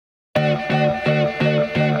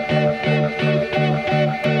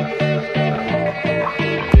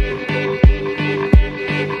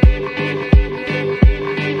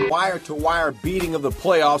Wire-to-wire beating of the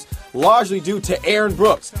playoffs, largely due to Aaron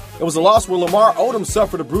Brooks. It was a loss where Lamar Odom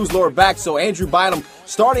suffered a bruised lower back, so Andrew Bynum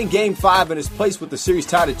starting Game 5 and is placed with the series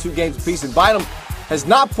tied at 2 games apiece. And Bynum has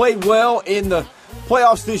not played well in the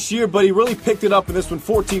playoffs this year, but he really picked it up in this one,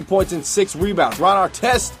 14 points and 6 rebounds. Ron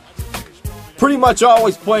Artest pretty much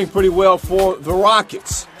always playing pretty well for the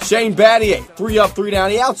Rockets. Shane Battier, 3 up, 3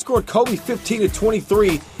 down. He outscored Kobe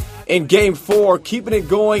 15-23 in Game 4, keeping it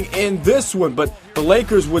going in this one, but the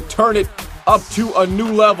Lakers would turn it up to a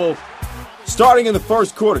new level starting in the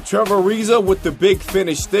first quarter. Trevor Ariza with the big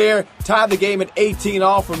finish there, tied the game at 18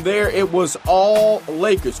 all. From there, it was all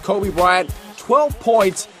Lakers. Kobe Bryant, 12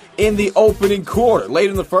 points in the opening quarter. Late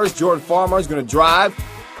in the first, Jordan Farmar is going to drive,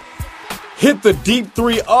 hit the deep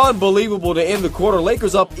three, unbelievable to end the quarter.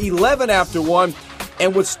 Lakers up 11 after 1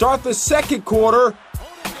 and would start the second quarter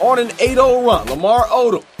on an 8-0 run. Lamar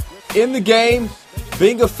Odom in the game,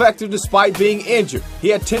 being effective despite being injured. He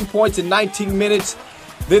had 10 points in 19 minutes.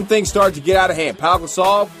 Then things started to get out of hand. Pau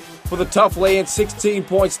Gasol for the tough lay-in, 16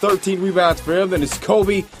 points, 13 rebounds for him. Then it's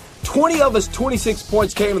Kobe. 20 of his 26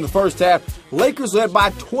 points came in the first half. Lakers led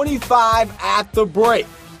by 25 at the break.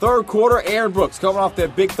 Third quarter, Aaron Brooks coming off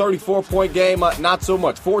that big 34-point game. Not so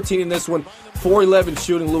much. 14 in this one, 4-11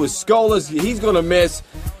 shooting. Louis Scolas, he's going to miss.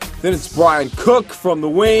 Then it's Brian Cook from the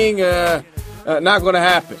wing. Not going to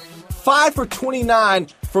happen. 5 for 29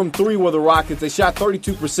 from 3 were the Rockets. They shot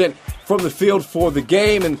 32% from the field for the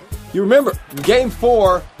game. And you remember, Game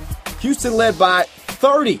 4, Houston led by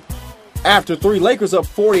 30 after 3. Lakers up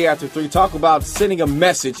 40 after 3. Talk about sending a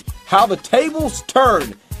message. How the tables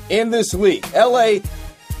turn in this league. LA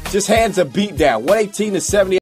just hands a beat down, 118-70.